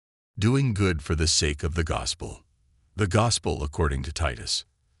Doing good for the sake of the gospel. The gospel according to Titus.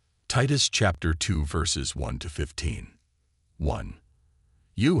 Titus chapter 2 verses 1 to 15. 1.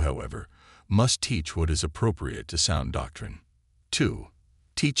 You, however, must teach what is appropriate to sound doctrine. 2.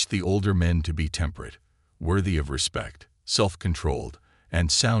 Teach the older men to be temperate, worthy of respect, self-controlled, and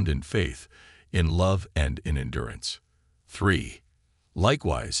sound in faith, in love and in endurance. 3.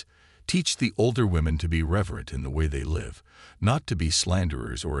 Likewise, teach the older women to be reverent in the way they live, not to be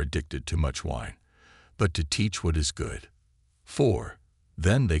slanderers or addicted to much wine, but to teach what is good. 4.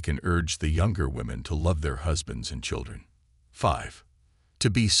 Then they can urge the younger women to love their husbands and children. 5. To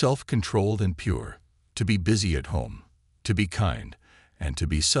be self-controlled and pure, to be busy at home, to be kind, and to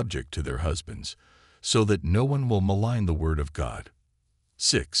be subject to their husbands, so that no one will malign the word of God.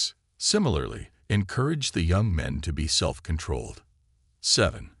 6. Similarly, encourage the young men to be self-controlled.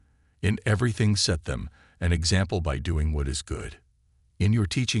 7. In everything set them an example by doing what is good. In your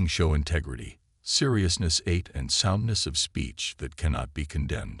teaching show integrity, seriousness, and soundness of speech that cannot be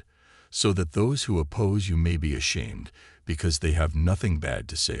condemned, so that those who oppose you may be ashamed, because they have nothing bad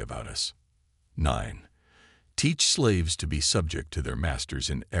to say about us. 9. Teach slaves to be subject to their masters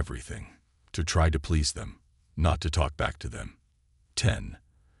in everything, to try to please them, not to talk back to them. 10.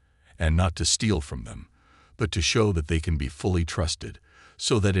 And not to steal from them, but to show that they can be fully trusted,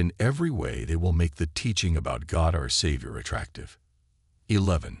 so that in every way they will make the teaching about God our Savior attractive.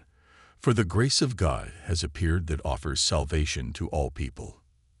 11. For the grace of God has appeared that offers salvation to all people.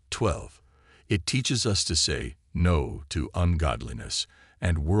 12. It teaches us to say no to ungodliness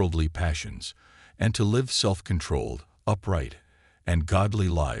and worldly passions, and to live self-controlled, upright, and godly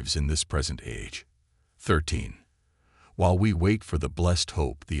lives in this present age. 13. While we wait for the blessed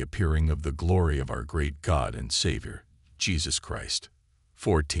hope, the appearing of the glory of our great God and Savior, Jesus Christ.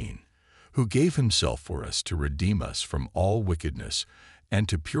 14. Who gave himself for us to redeem us from all wickedness and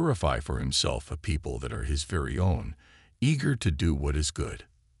to purify for himself a people that are his very own, eager to do what is good.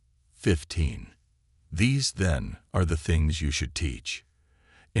 15. These, then, are the things you should teach.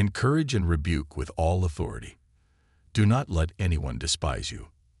 Encourage and rebuke with all authority. Do not let anyone despise you.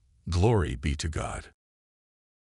 Glory be to God.